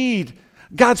need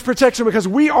God's protection because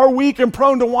we are weak and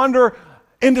prone to wander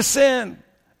into sin.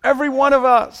 Every one of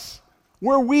us.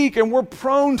 We're weak and we're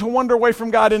prone to wander away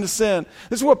from God into sin.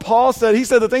 This is what Paul said. He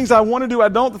said, the things I want to do, I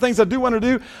don't. The things I do want to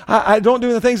do, I don't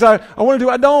do. The things I want to do,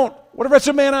 I don't. What a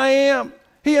wretched man I am.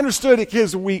 He understood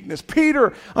his weakness.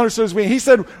 Peter understood his weakness. He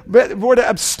said, we're to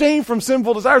abstain from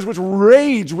sinful desires which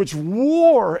rage, which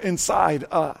war inside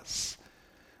us.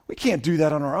 We can't do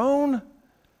that on our own.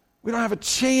 We don't have a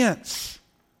chance.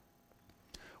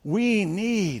 We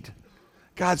need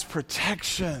God's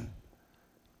protection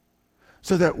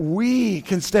so that we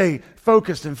can stay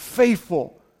focused and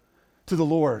faithful to the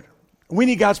Lord. We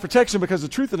need God's protection because the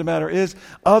truth of the matter is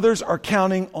others are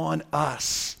counting on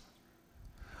us.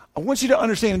 I want you to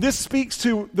understand, and this speaks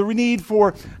to the need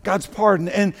for God's pardon,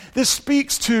 and this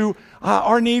speaks to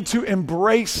our need to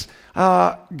embrace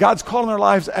God's call in our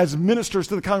lives as ministers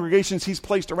to the congregations He's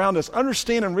placed around us,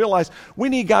 understand and realize we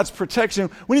need God's protection.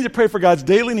 We need to pray for God's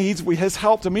daily needs, His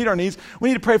help to meet our needs. We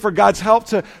need to pray for God's help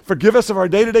to forgive us of our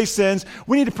day-to-day sins.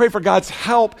 We need to pray for God's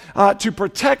help to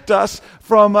protect us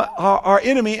from our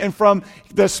enemy and from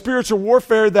the spiritual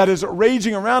warfare that is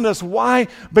raging around us. Why?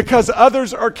 Because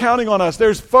others are counting on us.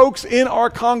 There's folks in our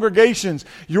congregations.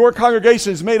 Your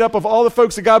congregation is made up of all the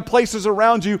folks that God places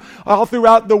around you all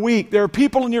throughout the week. There are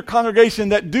people in your congregation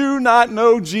that do not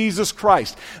know Jesus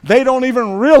Christ. They don't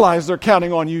even realize they're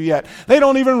counting on you yet. They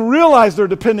don't even realize they're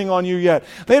depending on you yet.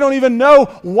 They don't even know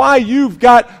why you've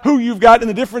got who you've got and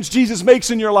the difference Jesus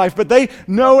makes in your life. But they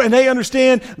know and they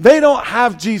understand they don't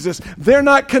have Jesus. They're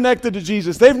not connected to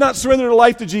Jesus. They've not surrendered their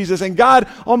life to Jesus. And God,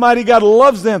 Almighty God,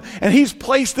 loves them. And He's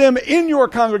placed them in your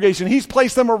congregation. He's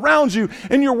placed them around you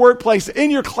in your workplace,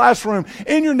 in your classroom,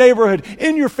 in your neighborhood,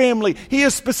 in your family. He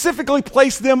has specifically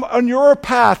placed them on your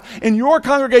path, in your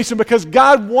congregation, because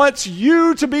God wants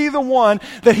you to be the one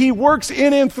that He works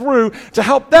in and through to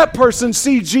help that person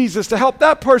see Jesus, to help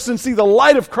that person see the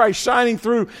light of Christ shining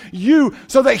through you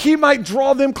so that He might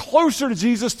draw them closer to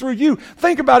Jesus through you.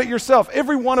 Think about it yourself.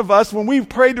 Every one of us, when we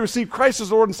prayed to receive Christ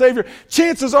as Lord and Savior,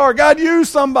 chances are God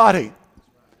used somebody.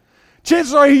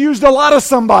 Chances are He used a lot of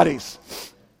somebodies.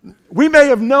 We may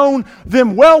have known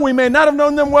them well, we may not have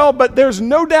known them well, but there's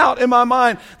no doubt in my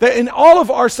mind that in all of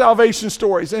our salvation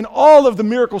stories, in all of the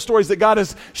miracle stories that God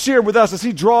has shared with us as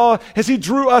He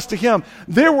drew us to Him,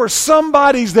 there were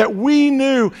somebodies that we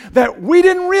knew that we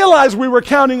didn't realize we were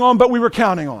counting on, but we were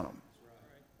counting on them.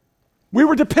 We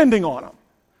were depending on them.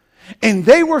 And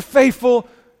they were faithful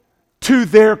to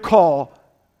their call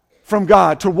from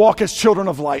God to walk as children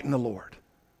of light in the Lord.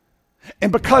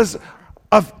 And because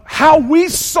of how we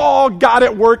saw God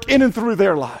at work in and through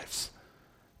their lives,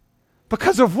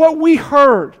 because of what we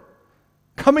heard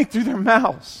coming through their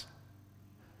mouths,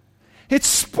 it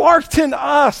sparked in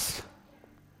us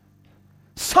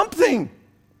something.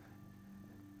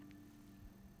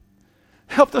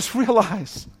 Helped us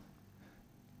realize,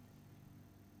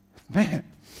 man,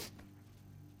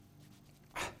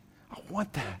 I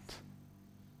want that.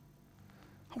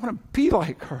 I want to be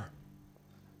like her.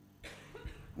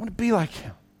 I want to be like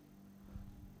him.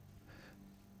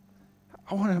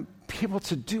 I want to be able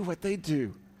to do what they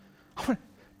do. I want to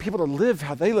be able to live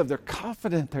how they live. They're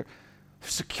confident. They're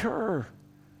secure.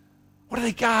 What do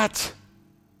they got?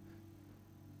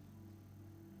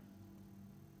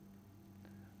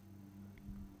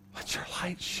 Let your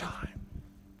light shine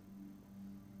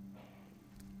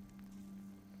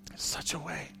in such a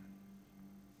way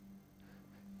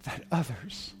that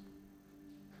others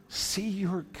see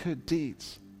your good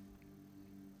deeds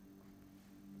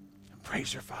and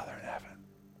praise your Father in heaven.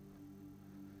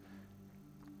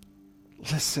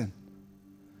 Listen,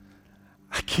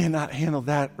 I cannot handle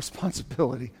that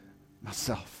responsibility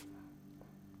myself.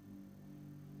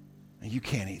 And you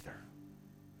can't either.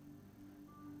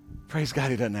 Praise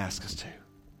God, He doesn't ask us to.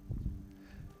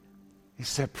 He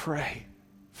said, pray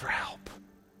for help.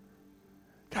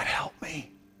 God, help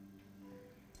me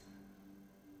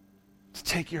to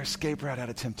take your escape route out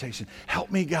of temptation.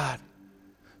 Help me, God,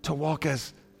 to walk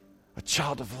as a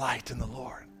child of light in the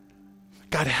Lord.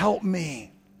 God, help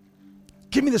me.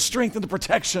 Give me the strength and the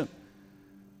protection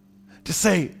to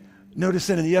say no to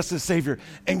sin and yes to the Savior.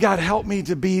 And God, help me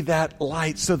to be that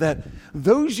light so that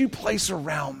those you place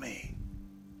around me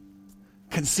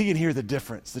can see and hear the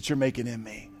difference that you're making in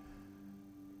me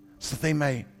so that they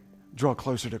may draw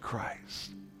closer to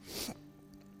Christ.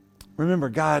 Remember,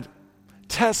 God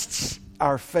tests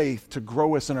our faith to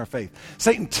grow us in our faith.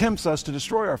 Satan tempts us to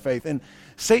destroy our faith, and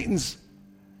Satan's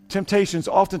temptations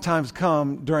oftentimes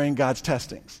come during God's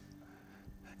testings.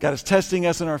 God is testing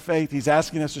us in our faith. He's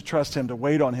asking us to trust Him, to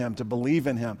wait on Him, to believe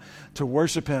in Him, to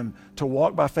worship Him, to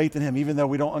walk by faith in Him, even though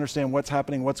we don't understand what's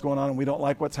happening, what's going on, and we don't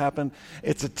like what's happened.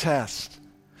 It's a test.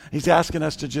 He's asking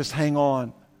us to just hang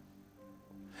on.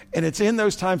 And it's in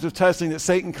those times of testing that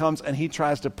Satan comes and he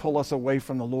tries to pull us away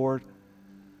from the Lord,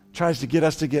 tries to get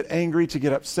us to get angry, to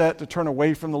get upset, to turn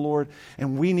away from the Lord.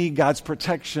 And we need God's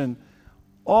protection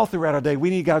all throughout our day. We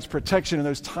need God's protection in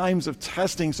those times of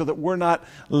testing so that we're not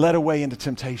led away into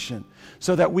temptation,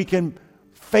 so that we can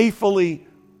faithfully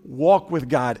walk with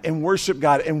God and worship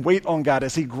God and wait on God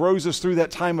as He grows us through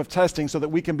that time of testing so that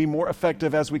we can be more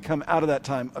effective as we come out of that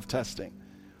time of testing.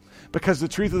 Because the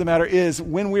truth of the matter is,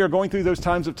 when we are going through those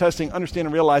times of testing, understand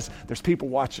and realize there's people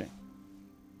watching.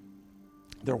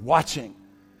 They're watching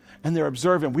and they're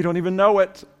observing. We don't even know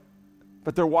it,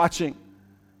 but they're watching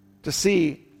to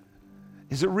see,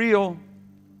 is it real?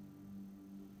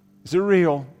 Is it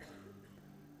real?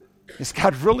 Is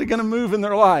God really going to move in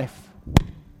their life?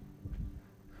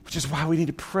 which is why we need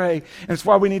to pray. And it's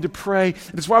why we need to pray.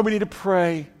 And it's why we need to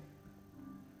pray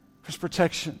for His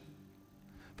protection.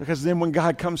 Because then when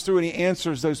God comes through and He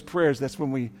answers those prayers, that's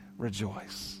when we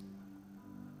rejoice.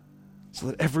 So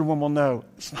that everyone will know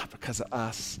it's not because of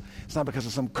us. It's not because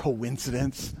of some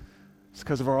coincidence. It's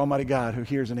because of our Almighty God who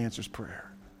hears and answers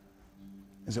prayer.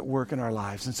 Is at work in our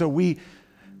lives. And so we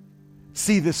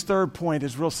see this third point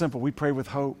is real simple. We pray with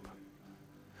hope.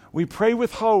 We pray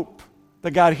with hope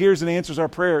that God hears and answers our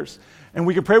prayers. And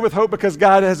we can pray with hope because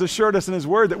God has assured us in His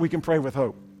Word that we can pray with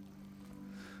hope.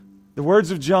 The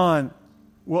words of John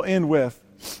will end with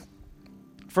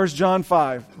 1 John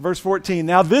 5, verse 14.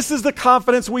 Now this is the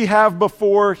confidence we have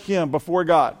before Him, before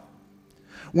God.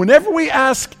 Whenever we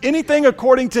ask anything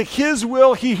according to His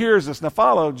will, He hears us. Now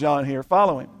follow John here,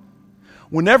 follow him.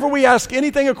 Whenever we ask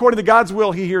anything according to God's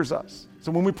will, He hears us.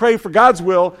 So when we pray for God's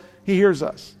will, He hears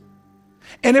us.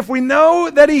 And if we know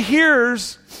that He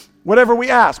hears whatever we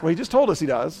ask, well, He just told us He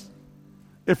does.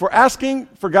 If we're asking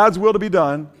for God's will to be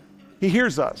done, He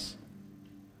hears us.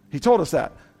 He told us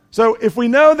that. So if we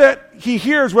know that He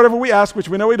hears whatever we ask, which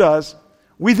we know He does,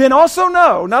 we then also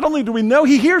know, not only do we know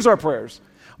He hears our prayers,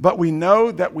 but we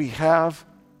know that we have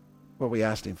what we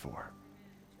asked Him for.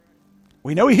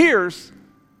 We know He hears,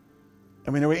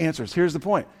 and we know He answers. Here's the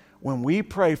point. When we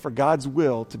pray for God's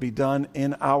will to be done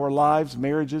in our lives,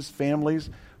 marriages, families,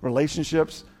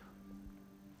 relationships,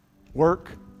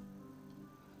 work,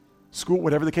 school,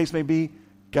 whatever the case may be,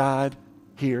 God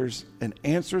hears and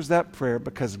answers that prayer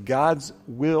because God's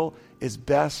will is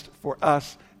best for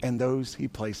us and those He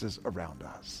places around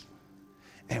us.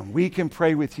 And we can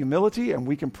pray with humility, and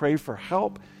we can pray for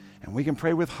help, and we can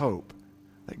pray with hope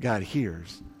that God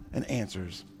hears and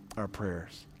answers our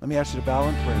prayers. Let me ask you to bow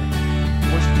in prayer.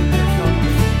 Worship you.